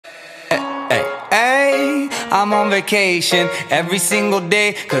ay, I'm on vacation every single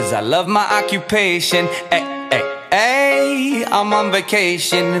day, cause I love my occupation. Ay, ay, ay, I'm on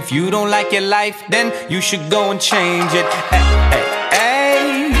vacation. If you don't like your life, then you should go and change it. Ay, ay,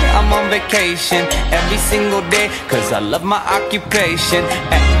 ay, I'm on vacation every single day, cause I love my occupation.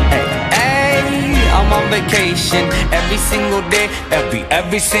 Ay, ay, ay, I'm on vacation every single day,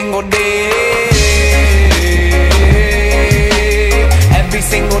 every single day. Every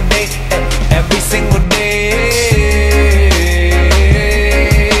single day, every single day.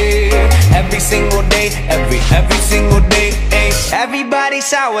 Every single day, every single day. Everybody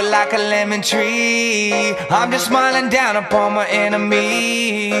sour like a lemon tree. I'm just smiling down upon my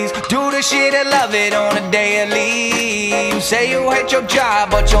enemies. Do the shit I love it on a daily. Say you hate your job,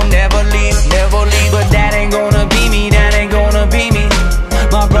 but you'll never leave, never leave. But that ain't gonna be me, that ain't gonna be me.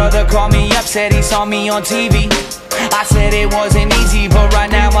 My brother called me up, said he saw me on TV. I said it wasn't easy, but right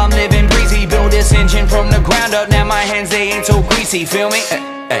now I'm living breezy. Build this engine from the ground up, now my hands, they ain't so greasy, feel me?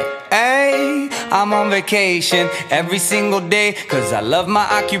 Ay, ay, I'm on vacation every single day, cause I love my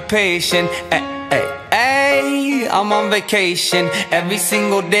occupation. Ay, ay, ay, I'm on vacation every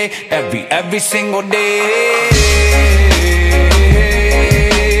single day, every single day.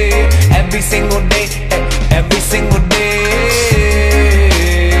 Every single day, every single day.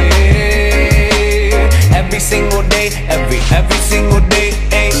 Every single day, every single day.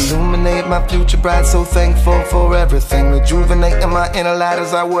 Illuminate my future bright, so thankful for everything. Rejuvenating my inner light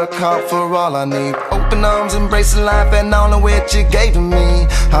as I work hard for all I need. Open arms, embracing life and all of which you gave to me.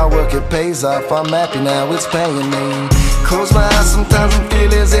 Hard work, it pays off, I'm happy now, it's paying me. Close my eyes sometimes and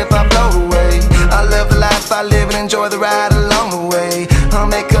feel as if I float away. I love the life I live and enjoy the ride along the way. I'll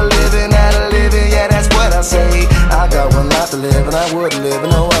make a living out of living, yeah, that's what I say. I got one life to live and I wouldn't live in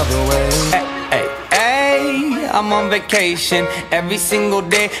no other way. I'm on vacation every single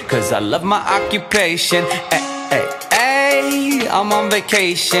day, cause I love my occupation. Ay, ay, ay, I'm on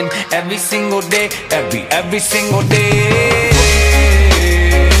vacation every single day, every single day.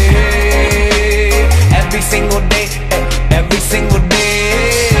 Every single day, every single day.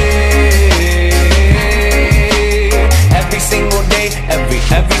 Every single day, every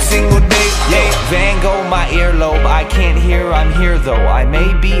single day. Yeah, Van Gogh, my earlobe, I can't hear, I'm here though. I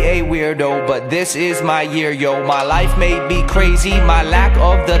may be a weirdo, but this is my year, yo. My life may be crazy, my lack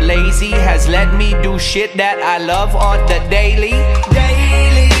of the lazy has let me do shit that I love on the daily.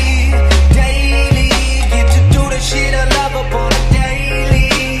 Daily, daily, get to do the shit I love upon a daily.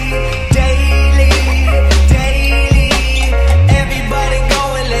 Daily, daily, everybody go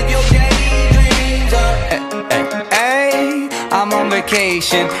and live your daydreams up. I'm on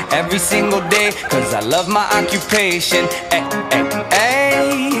vacation every single day, cause I love my occupation. Ay, ay,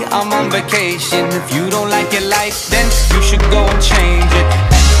 ay, I'm on vacation. If you don't like your life, then you should go and change it.